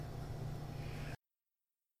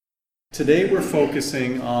Today we're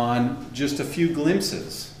focusing on just a few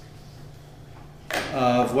glimpses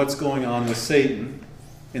of what's going on with Satan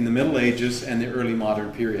in the Middle Ages and the early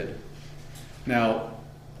modern period. Now,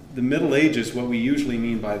 the Middle Ages, what we usually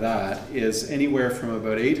mean by that is anywhere from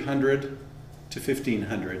about 800 to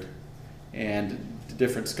 1500. And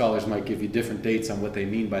different scholars might give you different dates on what they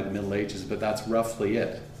mean by the Middle Ages, but that's roughly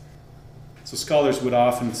it. So scholars would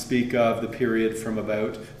often speak of the period from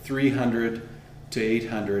about 300 to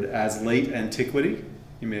 800 as late antiquity.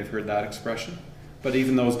 You may have heard that expression. But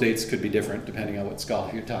even those dates could be different depending on what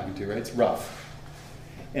scholar you're talking to, right? It's rough.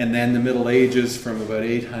 And then the Middle Ages from about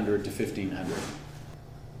 800 to 1500.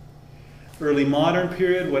 Early modern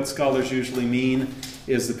period, what scholars usually mean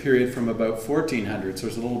is the period from about 1400, so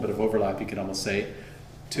there's a little bit of overlap, you could almost say,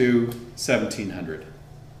 to 1700.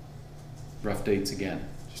 Rough dates again,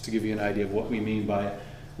 just to give you an idea of what we mean by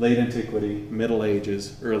late antiquity, Middle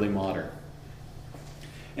Ages, early modern.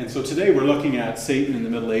 And so today we're looking at Satan in the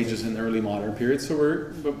Middle Ages and the early modern period. So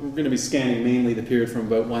we're going to be scanning mainly the period from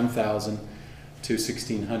about 1000 to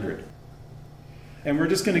 1600. And we're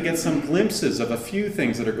just going to get some glimpses of a few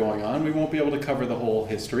things that are going on. We won't be able to cover the whole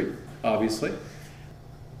history, obviously.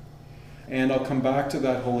 And I'll come back to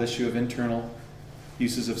that whole issue of internal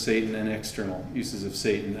uses of Satan and external uses of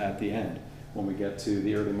Satan at the end, when we get to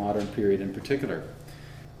the early modern period in particular.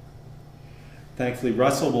 Thankfully,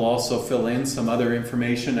 Russell will also fill in some other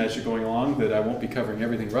information as you're going along, that I won't be covering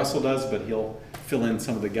everything Russell does, but he'll fill in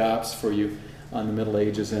some of the gaps for you on the Middle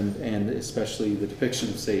Ages and especially the depiction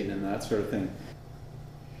of Satan and that sort of thing.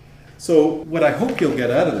 So what I hope you'll get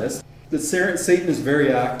out of this, that Satan is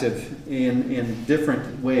very active in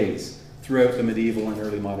different ways throughout the medieval and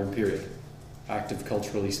early modern period, active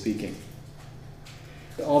culturally speaking.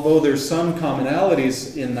 Although there's some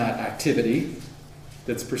commonalities in that activity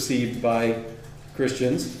that's perceived by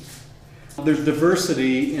Christians, there's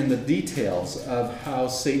diversity in the details of how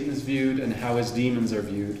Satan is viewed and how his demons are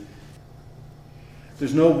viewed.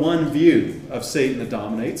 There's no one view of Satan that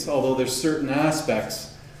dominates, although there's certain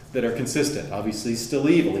aspects that are consistent. Obviously still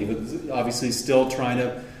evil, obviously still trying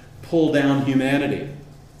to pull down humanity.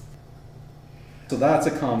 So that's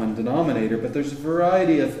a common denominator, but there's a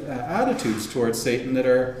variety of attitudes towards Satan that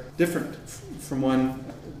are different from one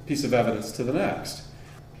piece of evidence to the next.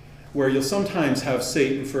 Where you'll sometimes have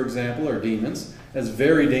Satan, for example, or demons, as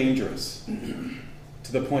very dangerous,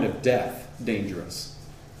 to the point of death, dangerous.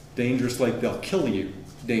 Dangerous like they'll kill you,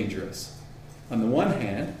 dangerous, on the one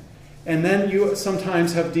hand. And then you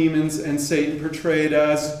sometimes have demons and Satan portrayed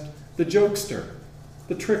as the jokester,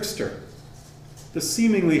 the trickster, the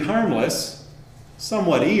seemingly harmless,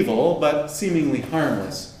 somewhat evil, but seemingly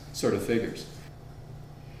harmless sort of figures.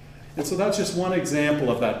 And so that's just one example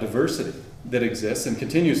of that diversity that exists and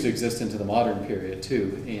continues to exist into the modern period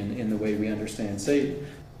too, in the way we understand Satan.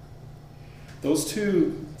 Those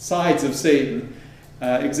two sides of Satan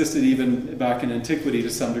existed even back in antiquity to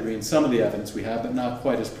some degree in some of the evidence we have, but not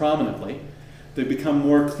quite as prominently. They become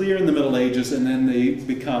more clear in the Middle Ages, and then they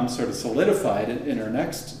become sort of solidified in our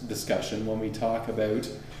next discussion when we talk about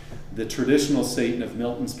the traditional Satan of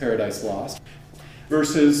Milton's Paradise Lost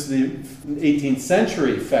versus the 18th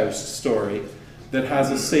century Faust story that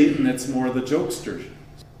has a Satan that's more the jokester.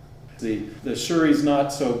 The sure he's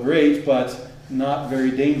not so great, but not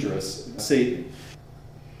very dangerous Satan.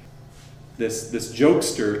 This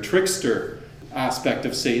jokester, trickster aspect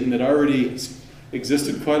of Satan that already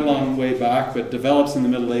existed quite a long way back, but develops in the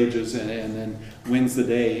Middle Ages and then wins the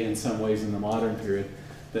day in some ways in the modern period,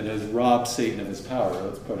 that has robbed Satan of his power,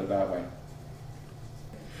 let's put it that way.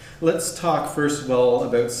 Let's talk first of all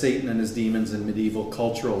about Satan and his demons in medieval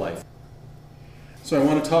cultural life. So I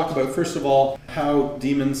want to talk about, first of all, how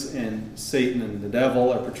demons and Satan and the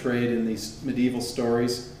devil are portrayed in these medieval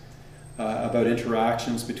stories about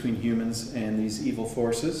interactions between humans and these evil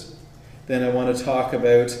forces. Then I want to talk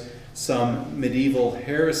about some medieval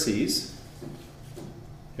heresies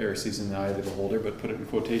in the eye of the beholder, but put it in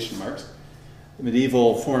quotation marks,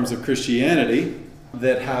 medieval forms of Christianity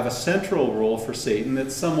that have a central role for Satan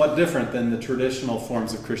that's somewhat different than the traditional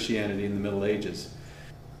forms of Christianity in the Middle Ages.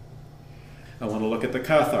 I want to look at the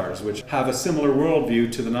Cathars, which have a similar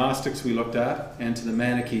worldview to the Gnostics we looked at and to the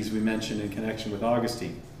Manichees we mentioned in connection with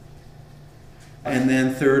Augustine. And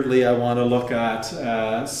then thirdly, I want to look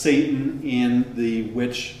at Satan in the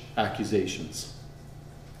witch accusations.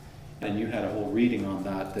 And you had a whole reading on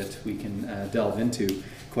that we can delve into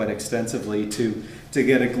quite extensively to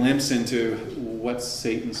get a glimpse into what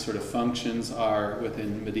Satan's sort of functions are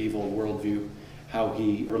within medieval worldview, how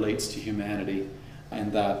he relates to humanity,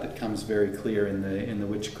 and that comes very clear in the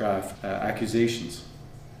witchcraft accusations.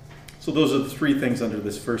 So those are the three things under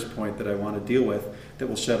this first point that I want to deal with that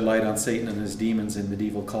will shed light on Satan and his demons in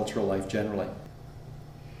medieval cultural life generally.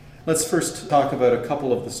 Let's first talk about a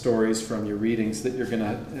couple of the stories from your readings that you're going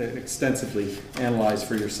to extensively analyze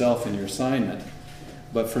for yourself in your assignment.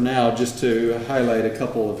 But for now, just to highlight a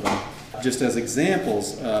couple of them, just as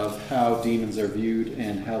examples of how demons are viewed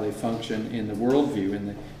and how they function in the worldview, in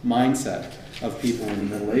the mindset of people in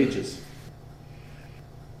the Middle Ages.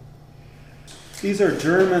 These are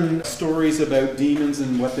German stories about demons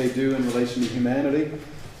and what they do in relation to humanity.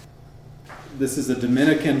 This is a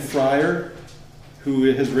Dominican friar who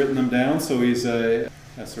has written them down, so he's a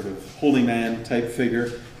sort of holy man type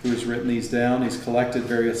figure who has written these down. He's collected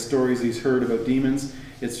various stories he's heard about demons.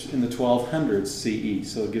 It's in the 1200s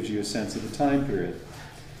CE, so it gives you a sense of the time period.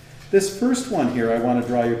 This first one here I want to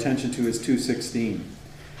draw your attention to is 216.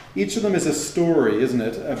 Each of them is a story, isn't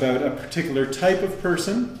it, about a particular type of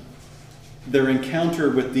person, their encounter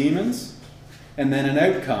with demons, and then an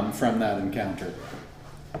outcome from that encounter.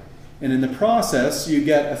 And in the process, you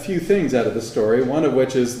get a few things out of the story, one of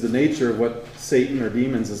which is the nature of what Satan or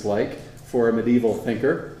demons is like for a medieval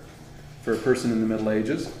thinker, for a person in the Middle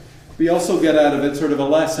Ages. But you also get out of it sort of a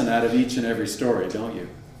lesson out of each and every story, don't you?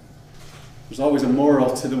 There's always a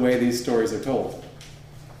moral to the way these stories are told.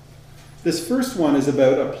 This first one is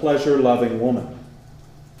about a pleasure-loving woman.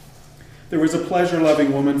 There was a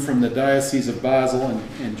pleasure-loving woman from the Diocese of Basel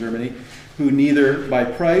in Germany who neither by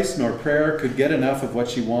price nor prayer could get enough of what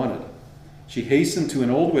she wanted. She hastened to an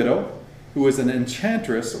old widow who was an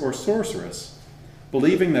enchantress or sorceress,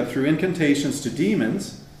 believing that through incantations to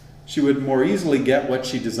demons, she would more easily get what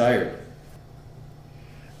she desired.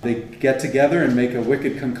 They get together and make a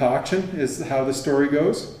wicked concoction, is how the story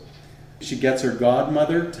goes. She gets her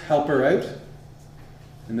godmother to help her out.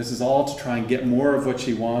 And this is all to try and get more of what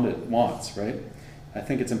she wants, right? I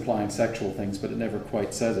think it's implying sexual things, but it never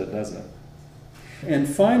quite says it, does it? And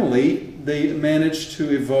finally, they manage to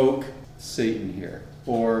evoke Satan here,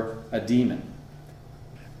 or a demon.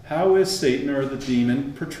 How is Satan or the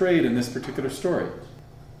demon portrayed in this particular story?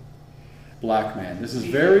 Black man. This is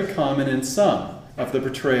very common in some of the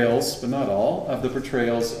portrayals, but not all, of the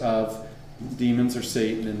portrayals of demons or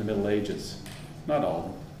Satan in the Middle Ages. Not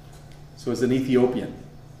all. So as an Ethiopian.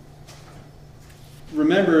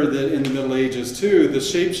 Remember that in the Middle Ages too, the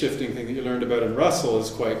shape-shifting thing that you learned about in Russell is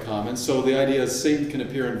quite common. So the idea is Satan can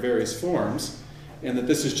appear in various forms, and that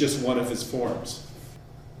this is just one of his forms.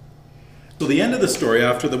 So the end of the story,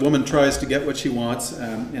 after the woman tries to get what she wants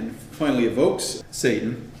and finally evokes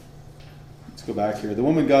Satan, let's go back here. The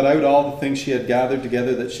woman got out all the things she had gathered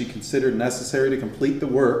together that she considered necessary to complete the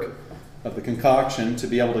work of the concoction to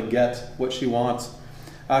be able to get what she wants.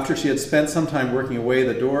 After she had spent some time working away,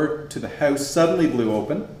 the door to the house suddenly blew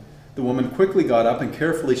open. The woman quickly got up and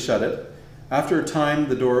carefully shut it. After a time,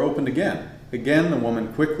 the door opened again. Again, the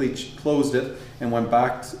woman quickly closed it and went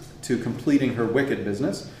back to completing her wicked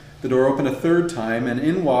business. The door opened a third time, and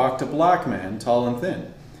in walked a black man, tall and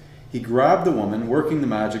thin. He grabbed the woman, working the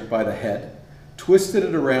magic by the head, twisted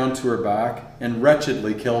it around to her back, and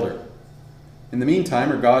wretchedly killed her. In the meantime,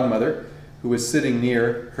 her godmother, who was sitting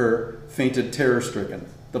near her, fainted terror-stricken.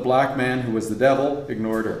 The black man, who was the devil,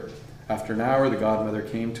 ignored her. After an hour, the godmother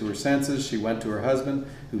came to her senses. She went to her husband,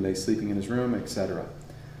 who lay sleeping in his room, etc.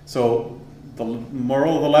 So, the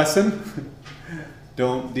moral of the lesson,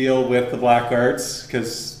 don't deal with the black arts,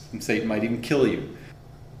 because Satan might even kill you.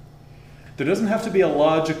 There doesn't have to be a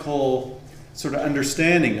logical sort of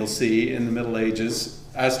understanding, you'll see, in the Middle Ages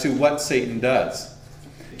as to what Satan does.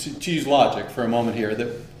 To use logic for a moment here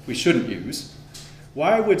that we shouldn't use.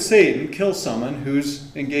 Why would Satan kill someone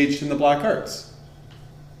who's engaged in the black arts?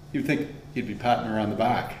 You'd think he'd be patting her on the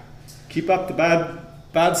back. Keep up the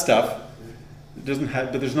bad stuff. It doesn't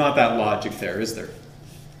have, but there's not that logic there, is there?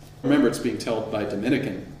 Remember, it's being told by a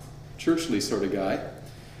Dominican, churchly sort of guy.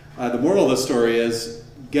 The moral of the story is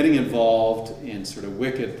getting involved in sort of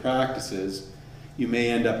wicked practices, you may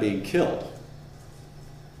end up being killed.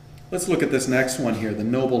 Let's look at this next one here, the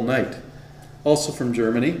Noble Knight, also from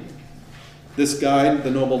Germany. This guy,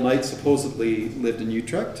 the Noble Knight, supposedly lived in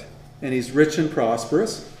Utrecht, and he's rich and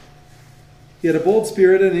prosperous. He had a bold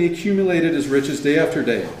spirit, and he accumulated his riches day after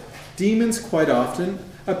day. Demons quite often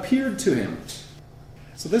appeared to him.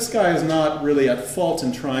 So this guy is not really at fault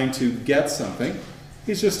in trying to get something.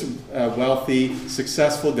 He's just a wealthy,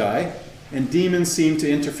 successful guy, and demons seem to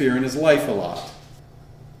interfere in his life a lot.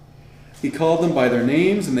 He called them by their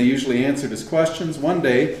names, and they usually answered his questions. One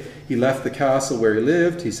day, he left the castle where he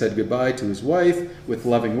lived. He said goodbye to his wife with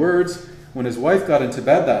loving words. When his wife got into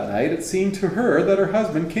bed that night, it seemed to her that her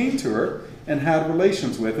husband came to her and had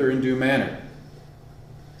relations with her in due manner.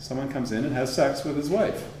 Someone comes in and has sex with his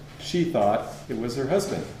wife. She thought it was her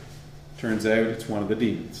husband. Turns out it's one of the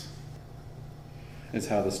demons. Is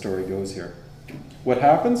how the story goes here. What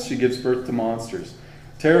happens? She gives birth to monsters.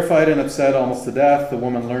 Terrified and upset almost to death, the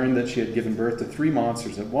woman learned that she had given birth to 3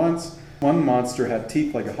 monsters at once. One monster had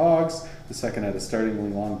teeth like a hog's, the second had a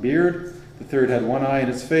startlingly long beard, the third had 1 eye in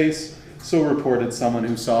its face, so reported someone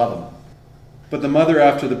who saw them. But the mother,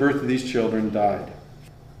 after the birth of these children, died.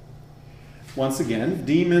 Once again,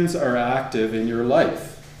 demons are active in your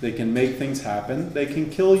life. They can make things happen, they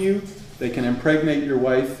can kill you, they can impregnate your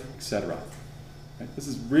wife, etc. This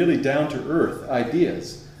is really down-to-earth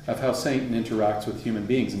ideas of how Satan interacts with human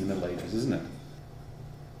beings in the Middle Ages, isn't it?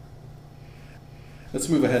 Let's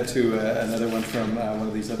move ahead to another one from one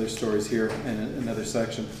of these other stories here in another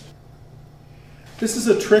section. This is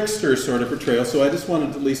a trickster sort of portrayal, so I just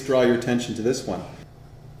wanted to at least draw your attention to this one.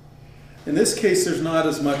 In this case, there's not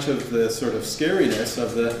as much of the sort of scariness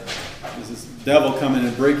of this devil coming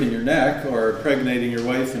and breaking your neck or impregnating your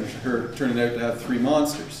wife and her turning out to have 3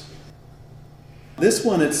 monsters. This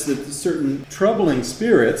one, it's the certain troubling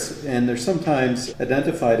spirits, and they're sometimes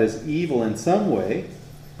identified as evil in some way,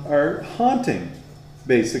 are haunting,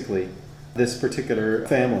 basically, this particular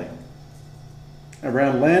family.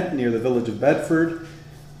 Around Lent, near the village of Bedford,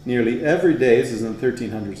 nearly every day, this is in the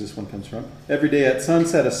 1300s this one comes from, every day at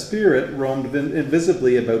sunset a spirit roamed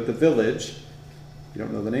invisibly about the village. You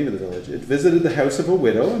don't know the name of the village. It visited the house of a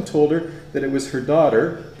widow and told her that it was her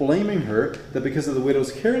daughter, blaming her that because of the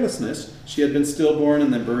widow's carelessness, she had been stillborn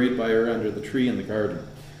and then buried by her under the tree in the garden.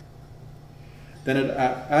 Then it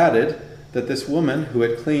added that this woman, who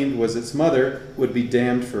it claimed was its mother, would be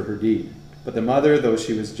damned for her deed. But the mother, though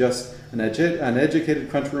she was just an uneducated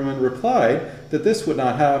countrywoman, replied that this would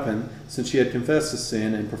not happen, since she had confessed the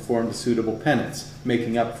sin and performed a suitable penance,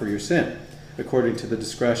 making up for your sin, according to the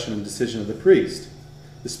discretion and decision of the priest.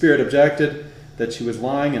 The spirit objected that she was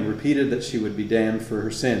lying and repeated that she would be damned for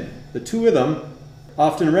her sin. The two of them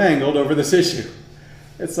often wrangled over this issue.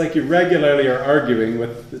 It's like you regularly are arguing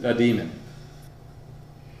with a demon.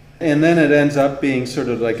 And then it ends up being sort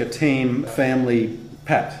of like a tame family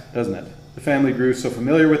pet, doesn't it? The family grew so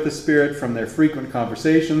familiar with the spirit from their frequent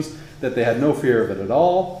conversations that they had no fear of it at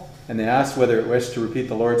all, and they asked whether it wished to repeat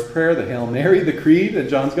the Lord's Prayer, the Hail Mary, the Creed, and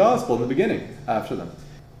John's Gospel in the beginning after them.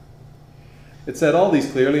 It said all these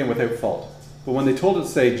clearly and without fault. But when they told it to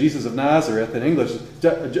say Jesus of Nazareth in English,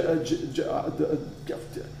 took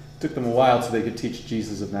them a while so they could teach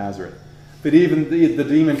Jesus of Nazareth. But even the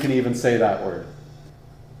demon can even say that word.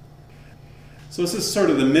 So this is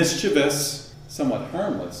sort of the mischievous, somewhat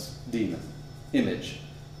harmless demon image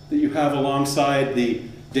that you have alongside the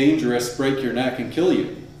dangerous, break your neck and kill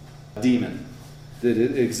you demon that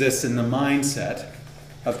it exists in the mindset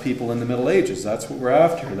of people in the Middle Ages. That's what we're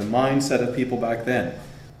after, the mindset of people back then.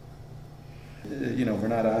 We're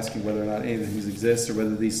not asking whether or not any of these exist or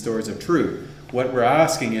whether these stories are true. What we're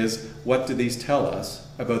asking is, what do these tell us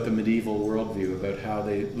about the medieval worldview, about how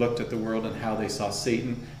they looked at the world and how they saw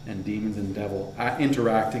Satan and demons and devil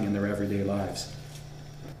interacting in their everyday lives?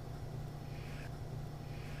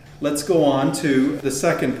 Let's go on to the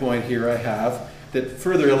second point here I have that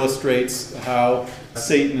further illustrates how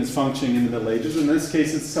Satan is functioning in the Middle Ages. In this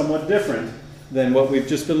case, it's somewhat different than what we've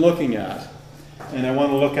just been looking at. And I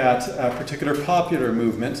want to look at a particular popular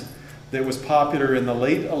movement that was popular in the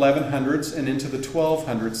late 1100s and into the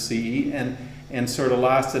 1200s CE and sort of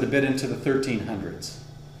lasted a bit into the 1300s.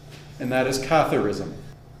 And that is Catharism.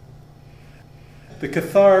 The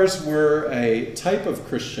Cathars were a type of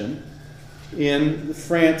Christian in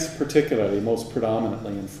France particularly, most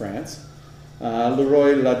predominantly in France.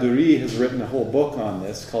 Leroy Ladurie has written a whole book on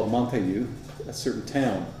this called Montaigu, a certain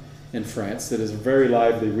town in France that is a very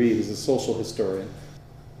lively read as a social historian.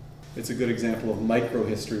 It's a good example of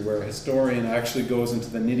microhistory where a historian actually goes into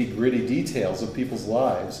the nitty-gritty details of people's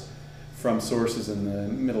lives from sources in the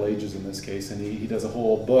Middle Ages in this case, and he does a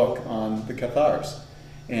whole book on the Cathars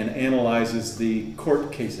and analyzes the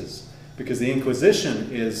court cases, because the Inquisition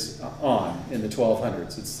is on in the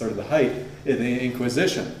 1200s. It's sort of the height of the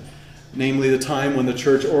Inquisition, namely the time when the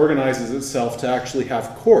church organizes itself to actually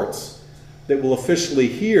have courts that will officially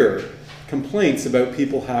hear complaints about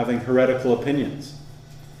people having heretical opinions,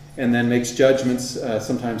 and then makes judgments,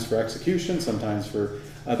 sometimes for execution, sometimes for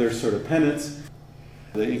other sort of penance.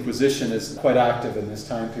 The Inquisition is quite active in this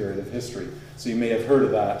time period of history, so you may have heard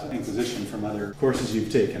of that Inquisition from other courses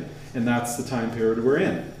you've taken, and that's the time period we're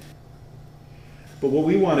in. But what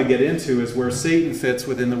we want to get into is where Satan fits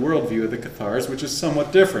within the worldview of the Cathars, which is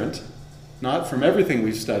somewhat different, not from everything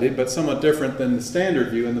we've studied, but somewhat different than the standard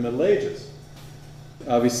view in the Middle Ages.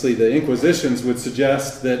 Obviously, the Inquisitions would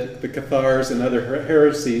suggest that the Cathars and other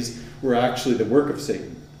heresies were actually the work of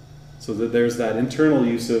Satan, So that there's that internal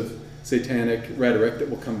use of satanic rhetoric that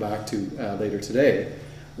we'll come back to later today,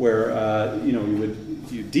 where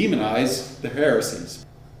you demonize the heresies.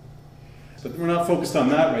 But we're not focused on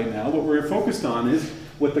that right now. What we're focused on is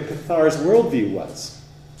what the Cathars worldview was,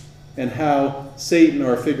 and how Satan,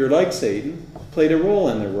 or a figure like Satan, played a role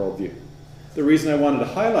in their worldview. The reason I wanted to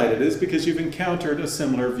highlight it is because you've encountered a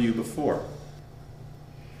similar view before.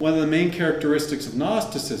 One of the main characteristics of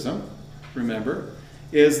Gnosticism, remember,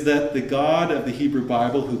 is that the God of the Hebrew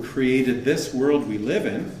Bible who created this world we live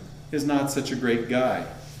in is not such a great guy.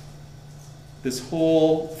 This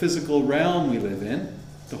whole physical realm we live in,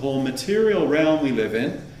 the whole material realm we live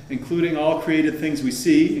in, including all created things we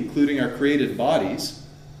see, including our created bodies,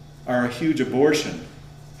 are a huge abortion,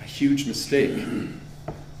 a huge mistake.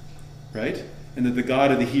 Right? And that the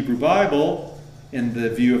God of the Hebrew Bible, in the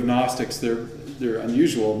view of Gnostics, they're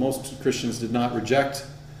unusual. Most Christians did not reject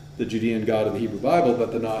the Judean God of the Hebrew Bible,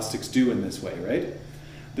 but the Gnostics do in this way, right?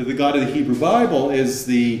 That the God of the Hebrew Bible is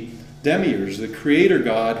the demiurge, the creator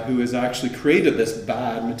God who has actually created this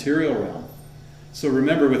bad material realm. So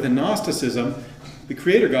remember, within Gnosticism, the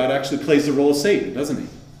creator God actually plays the role of Satan, doesn't he?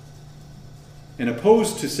 And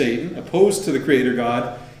opposed to Satan, opposed to the creator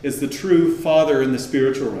God, is the true Father in the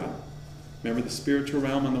spiritual realm. Remember the spiritual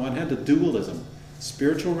realm on the one hand, the dualism.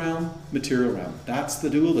 Spiritual realm, material realm. That's the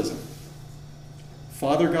dualism.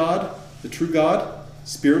 Father God, the true God,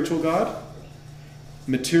 spiritual God,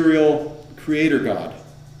 material creator God.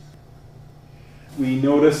 We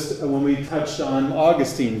noticed when we touched on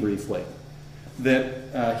Augustine briefly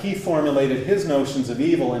that he formulated his notions of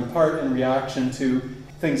evil in part in reaction to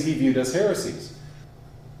things he viewed as heresies.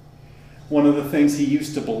 One of the things he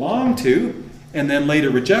used to belong to, and then later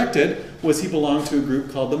rejected, was he belonged to a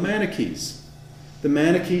group called the Manichees. The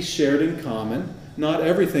Manichees shared in common not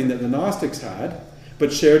everything that the Gnostics had,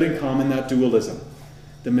 but shared in common that dualism.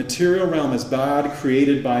 The material realm is bad,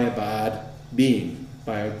 created by a bad being,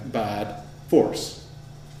 by a bad force.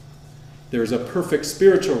 There's a perfect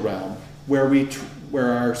spiritual realm where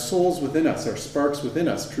our souls within us, our sparks within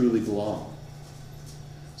us, truly belong.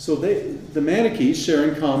 So the Manichees share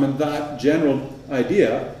in common that general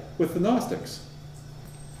idea with the Gnostics.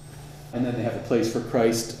 And then they have a place for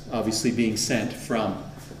Christ obviously being sent from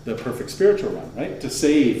the perfect spiritual realm, right? To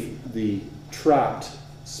save the trapped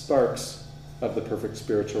sparks of the perfect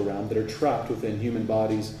spiritual realm that are trapped within human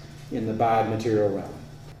bodies in the bad material realm.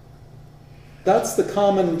 That's the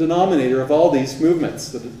common denominator of all these movements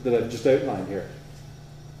that I've just outlined here.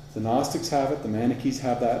 The Gnostics have it, the Manichees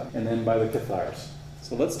have that, and then by the Cathars.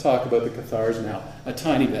 So let's talk about the Cathars now, a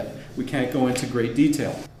tiny bit. We can't go into great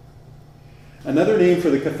detail. Another name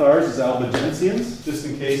for the Cathars is Albigensians, just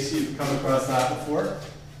in case you've come across that before.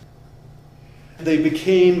 They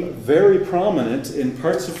became very prominent in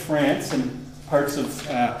parts of France and parts of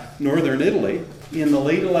northern Italy in the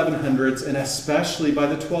late 1100s and especially by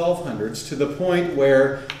the 1200s, to the point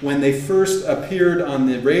where when they first appeared on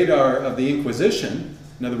the radar of the Inquisition,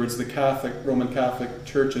 in other words, the Roman Catholic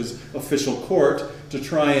Church's official court, to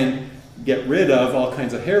try and get rid of all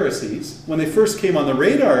kinds of heresies, when they first came on the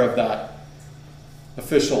radar of that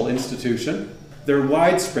official institution, they're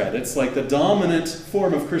widespread. It's like the dominant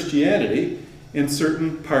form of Christianity in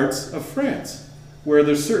certain parts of France, where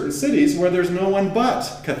there's certain cities where there's no one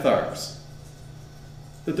but Cathars.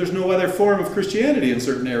 That there's no other form of Christianity in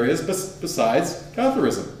certain areas besides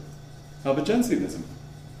Catholicism, Albigensianism.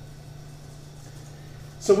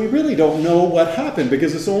 So we really don't know what happened,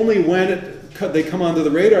 because it's only when they come onto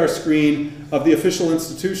the radar screen of the official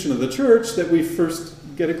institution of the church that we first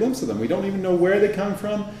get a glimpse of them. We don't even know where they come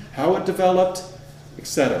from, how it developed,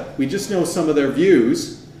 etc. We just know some of their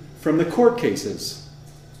views from the court cases,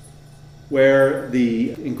 where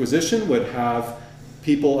the Inquisition would have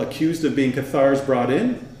people accused of being Cathars brought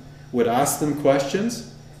in, would ask them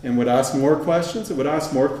questions, and would ask more questions, and would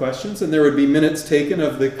ask more questions, and there would be minutes taken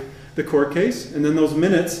of the court case, and then those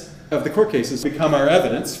minutes of the court cases become our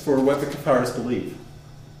evidence for what the Cathars believe.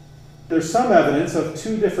 There's some evidence of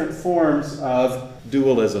two different forms of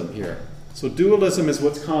dualism here. So dualism is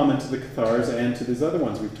what's common to the Cathars and to these other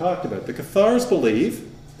ones we've talked about. The Cathars believe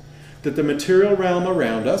that the material realm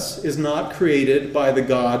around us is not created by the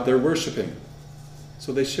God they're worshipping.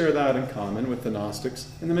 So they share that in common with the Gnostics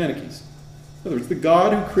and the Manichees. In other words, the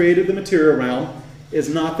God who created the material realm is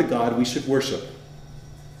not the God we should worship.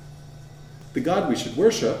 The God we should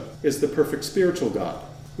worship is the perfect spiritual God,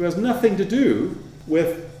 who has nothing to do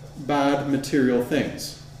with bad material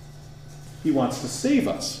things. He wants to save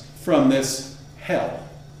us from this hell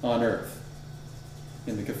on earth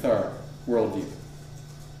in the Cathar worldview.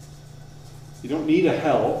 You don't need a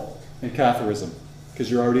hell in Catholicism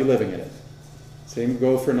because you're already living in it. Same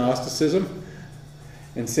goes for Gnosticism,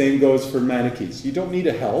 and same goes for Manichaees. You don't need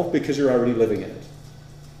a hell because you're already living in it.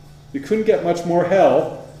 You couldn't get much more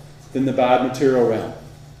hell than the bad material realm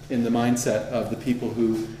in the mindset of the people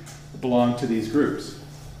who belong to these groups.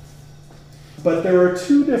 But there are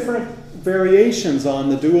two different variations on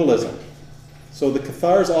the dualism. So the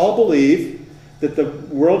Cathars all believe that the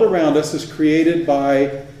world around us is created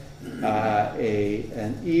by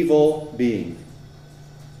an evil being,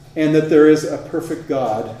 and that there is a perfect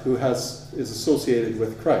God who is associated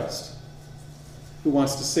with Christ, who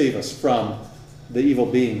wants to save us from the evil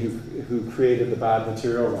being who created the bad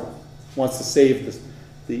material realm, wants to save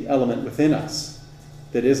the element within us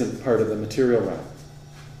that isn't part of the material realm.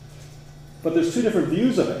 But there's two different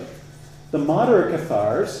views of it. The moderate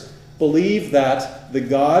Cathars believe that the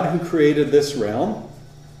God who created this realm,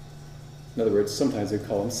 in other words, sometimes they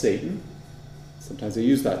call him Satan, sometimes they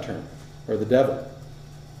use that term, or the devil,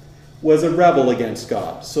 was a rebel against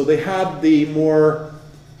God. So they had the more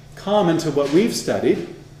common to what we've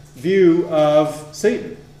studied view of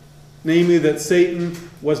Satan, namely that Satan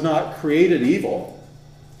was not created evil,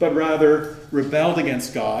 but rather rebelled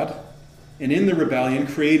against God, and in the rebellion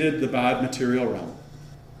created the bad material realm.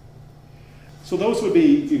 So those would be,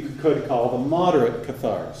 you could call the moderate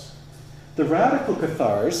Cathars. The radical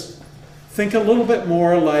Cathars think a little bit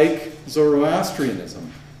more like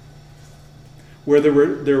Zoroastrianism, where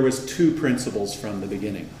there was two principles from the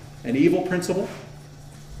beginning. An evil principle,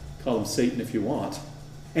 call him Satan if you want,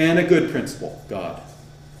 and a good principle, God.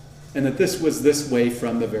 And that this was this way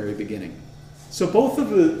from the very beginning. So both of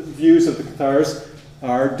the views of the Cathars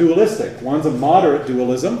are dualistic. One's a moderate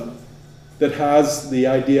dualism that has the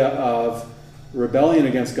idea of rebellion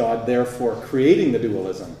against God, therefore creating the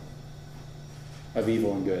dualism of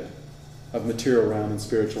evil and good, of material realm and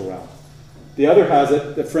spiritual realm. The other has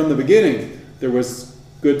it that from the beginning there was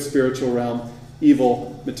good spiritual realm,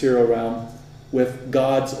 evil material realm, with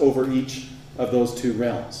gods over each of those two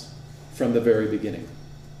realms from the very beginning.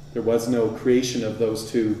 There was no creation of those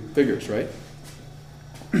two figures, right?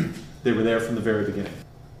 They were there from the very beginning.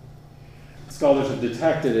 Scholars have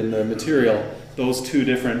detected in the material those two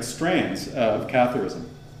different strands of Catharism.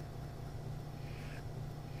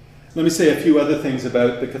 Let me say a few other things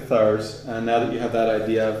about the Cathars, now that you have that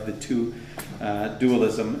idea of the two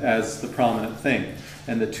dualism as the prominent thing,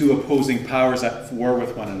 and the two opposing powers at war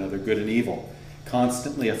with one another, good and evil,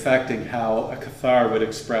 constantly affecting how a Cathar would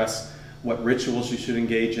express what rituals you should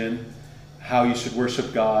engage in, how you should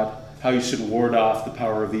worship God, how you should ward off the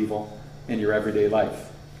power of evil in your everyday life.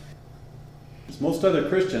 As most other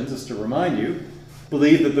Christians, just to remind you,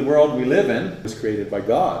 believe that the world we live in was created by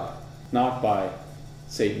God, not by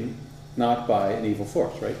Satan, not by an evil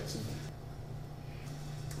force, right? So,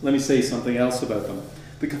 let me say something else about them.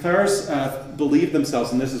 The Cathars believed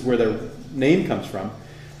themselves, and this is where their name comes from,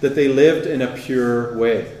 that they lived in a pure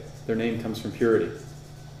way. Their name comes from purity.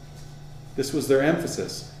 This was their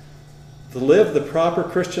emphasis. To live the proper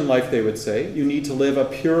Christian life, they would say, you need to live a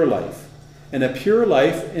pure life. And a pure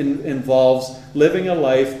life involves living a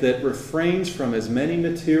life that refrains from as many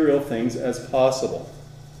material things as possible.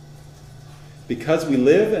 Because we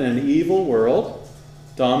live in an evil world,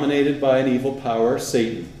 dominated by an evil power,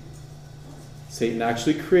 Satan. Satan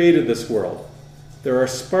actually created this world. There are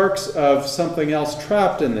sparks of something else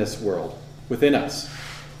trapped in this world, within us.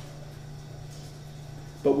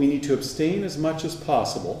 But we need to abstain as much as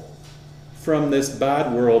possible from this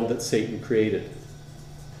bad world that Satan created.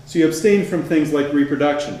 So you abstain from things like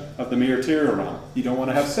reproduction of the material realm. You don't want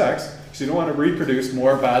to have sex because you don't want to reproduce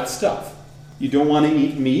more bad stuff. You don't want to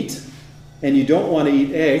eat meat, and you don't want to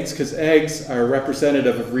eat eggs because eggs are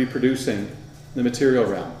representative of reproducing the material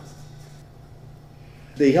realm.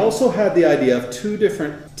 They also had the idea of two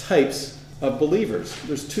different types of believers.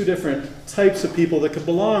 There's two different types of people that could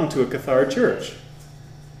belong to a Cathar church.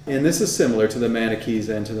 And this is similar to the Manichaees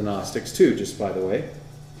and to the Gnostics too, just by the way.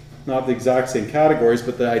 Not the exact same categories,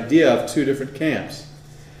 but the idea of two different camps.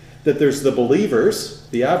 That there's the believers,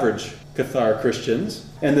 the average Cathar Christians,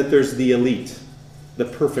 and that there's the elite, the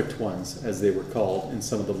perfect ones, as they were called in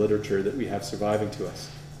some of the literature that we have surviving to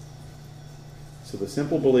us. So the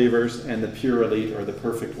simple believers and the pure elite are the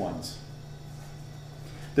perfect ones.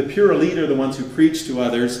 The pure elite are the ones who preach to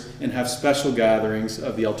others and have special gatherings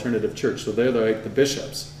of the alternative church. So they're like the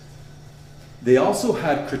bishops. They also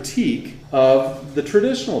had critique of the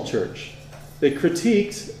traditional church. They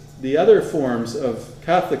critiqued the other forms of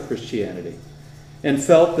Catholic Christianity and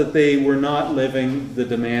felt that they were not living the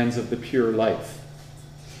demands of the pure life.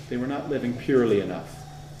 They were not living purely enough.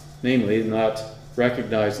 Namely, not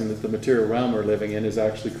recognizing that the material realm we're living in is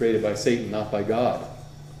actually created by Satan, not by God,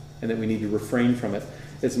 and that we need to refrain from it.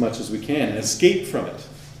 as much as we can and escape from it.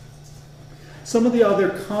 Some of the other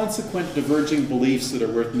consequent diverging beliefs that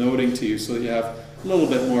are worth noting to you so that you have a little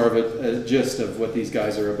bit more of a gist of what these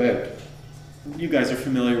guys are about. You guys are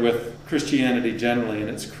familiar with Christianity generally and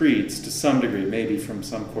its creeds to some degree, maybe from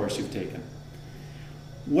some course you've taken.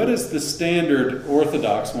 What is the standard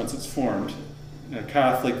Orthodox, once it's formed,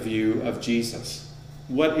 Catholic view of Jesus?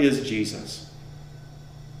 What is Jesus?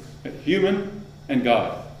 Human and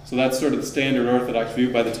God. So that's sort of the standard Orthodox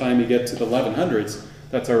view. By the time you get to the 1100s,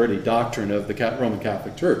 that's already doctrine of the Roman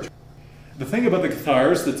Catholic Church. The thing about the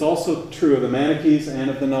Cathars that's also true of the Manichees and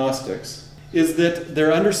of the Gnostics is that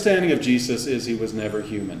their understanding of Jesus is he was never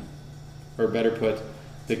human. Or better put,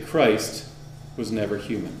 that Christ was never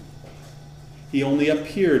human. He only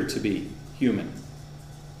appeared to be human.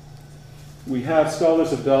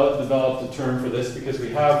 Scholars have developed a term for this because we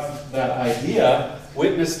have that idea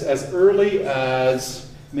witnessed as early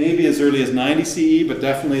as, maybe as early as 90 CE, but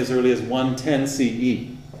definitely as early as 110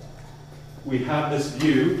 CE. We have this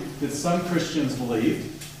view that some Christians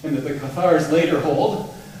believed, and that the Cathars later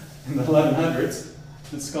hold in the 1100s,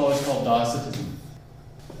 that scholars call Docetism.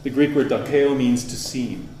 The Greek word dokeo means to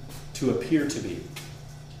seem, to appear to be.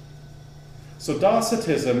 So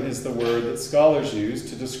Docetism is the word that scholars use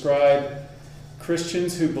to describe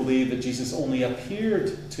Christians who believe that Jesus only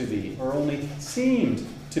appeared to be, or only seemed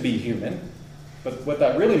to be human. But what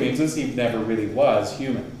that really means is he never really was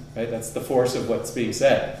human. Right? That's the force of what's being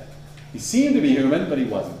said. He seemed to be human, but he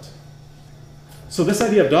wasn't. So this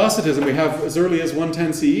idea of Docetism we have as early as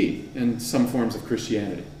 110 CE in some forms of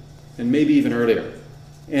Christianity, and maybe even earlier.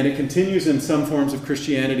 And it continues in some forms of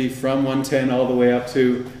Christianity from 110 all the way up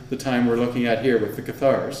to the time we're looking at here with the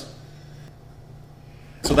Cathars.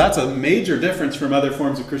 So that's a major difference from other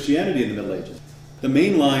forms of Christianity in the Middle Ages. The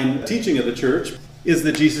mainline teaching of the church is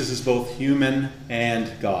that Jesus is both human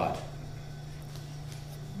and God.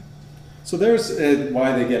 So there's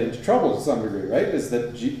why they get into trouble to some degree, right? Is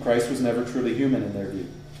that Christ was never truly human in their view.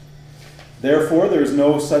 Therefore, there's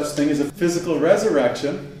no such thing as a physical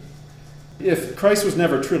resurrection. If Christ was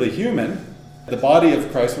never truly human, the body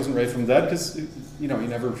of Christ wasn't raised from the dead because, he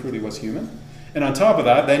never truly was human. And on top of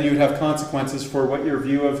that, then you'd have consequences for what your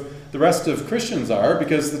view of the rest of Christians are,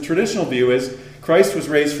 because the traditional view is Christ was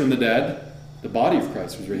raised from the dead, the body of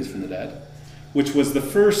Christ was raised from the dead, which was the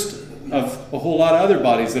first of a whole lot of other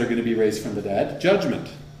bodies that are going to be raised from the dead, judgment,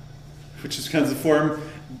 which is kind of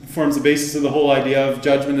forms the basis of the whole idea of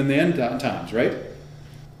judgment in the end times, right?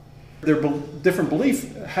 Their different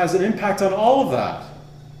belief has an impact on all of that.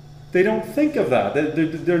 They don't think of that.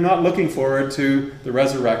 They're not looking forward to the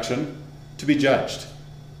resurrection to be judged.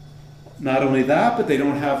 Not only that, but they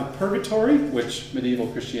don't have a purgatory, which medieval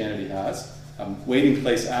Christianity has, a waiting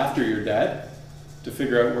place after you're dead to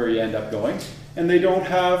figure out where you end up going. And they don't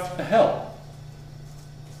have a hell,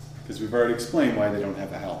 because we've already explained why they don't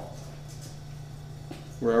have a hell.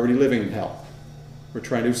 We're already living in hell. We're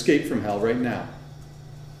trying to escape from hell right now.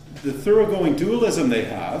 The thoroughgoing dualism they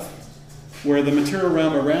have, where the material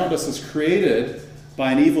realm around us is created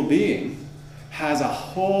by an evil being, has a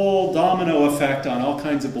whole domino effect on all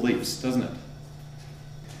kinds of beliefs, doesn't it?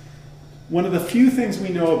 One of the few things we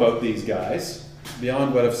know about these guys,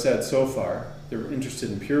 beyond what I've said so far, they're interested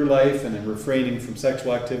in pure life and in refraining from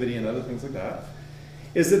sexual activity and other things like that,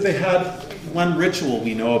 is that they had one ritual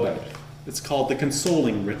we know about. It's called the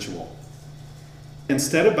consoling ritual.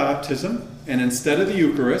 Instead of baptism and instead of the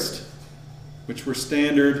Eucharist, which were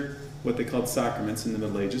standard, what they called sacraments in the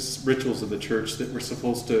Middle Ages, rituals of the church that were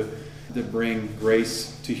supposed to bring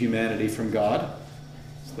grace to humanity from God.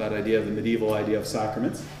 So that idea of the medieval idea of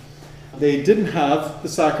sacraments. They didn't have the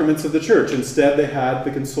sacraments of the church. Instead, they had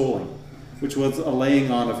the consoling, which was a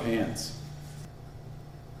laying on of hands.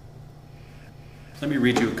 Let me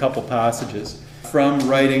read you a couple passages from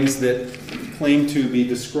writings that claim to be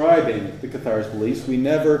describing the Cathars' beliefs. We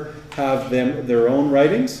never have their own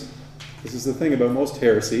writings. This is the thing about most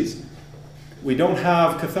heresies. We don't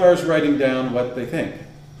have Cathars writing down what they think.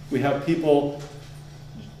 We have people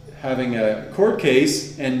having a court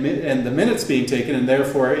case and the minutes being taken, and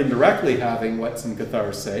therefore indirectly having what some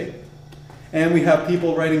Cathars say. And we have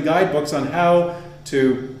people writing guidebooks on how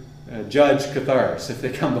to judge Cathars if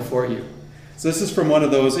they come before you. So this is from one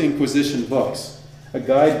of those Inquisition books, a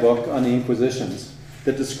guidebook on the Inquisitions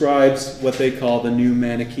that describes what they call the New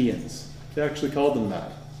Manichaeans. They actually called them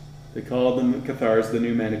that. They called them Cathars the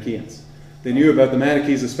New Manichaeans. They knew about the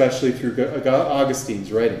Manichees especially through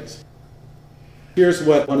Augustine's writings. Here's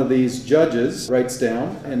what one of these judges writes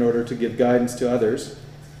down in order to give guidance to others.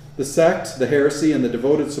 The sect, the heresy, and the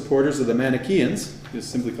devoted supporters of the Manichaeans, he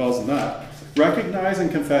simply calls them that, recognize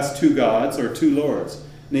and confess two gods or two lords,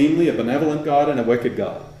 namely a benevolent God and a wicked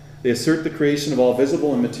God. They assert the creation of all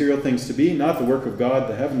visible and material things to be not the work of God,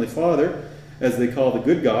 the Heavenly Father, as they call the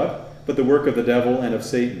good God, but the work of the devil and of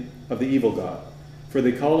Satan, of the evil God. For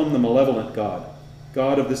they call him the malevolent God,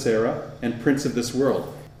 God of this era, and prince of this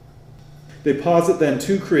world. They posit then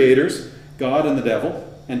two creators, God and the devil,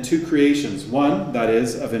 and two creations, one, that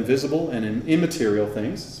is, of invisible and immaterial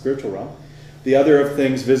things, spiritual realm, the other of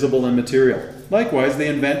things visible and material. Likewise, they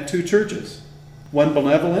invent two churches, one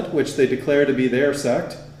benevolent, which they declare to be their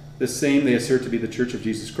sect, this same they assert to be the Church of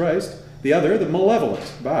Jesus Christ, the other, the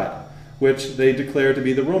malevolent, bad, which they declare to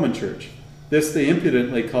be the Roman Church. This they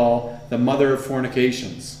impudently call the mother of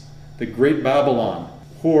fornications, the great Babylon,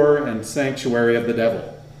 whore and sanctuary of the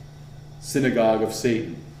devil, synagogue of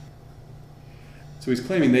Satan. So he's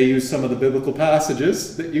claiming they use some of the biblical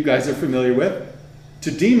passages that you guys are familiar with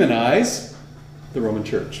to demonize the Roman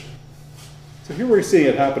Church. So here we're seeing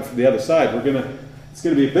it happen from the other side. It's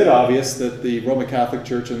going to be a bit obvious that the Roman Catholic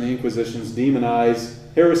Church and the Inquisitions demonize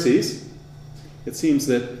heresies. It seems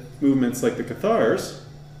that movements like the Cathars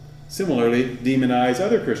similarly demonize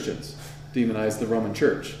other Christians, demonize the Roman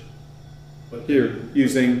Church. Here,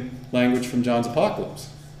 using language from John's Apocalypse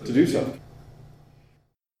to do so.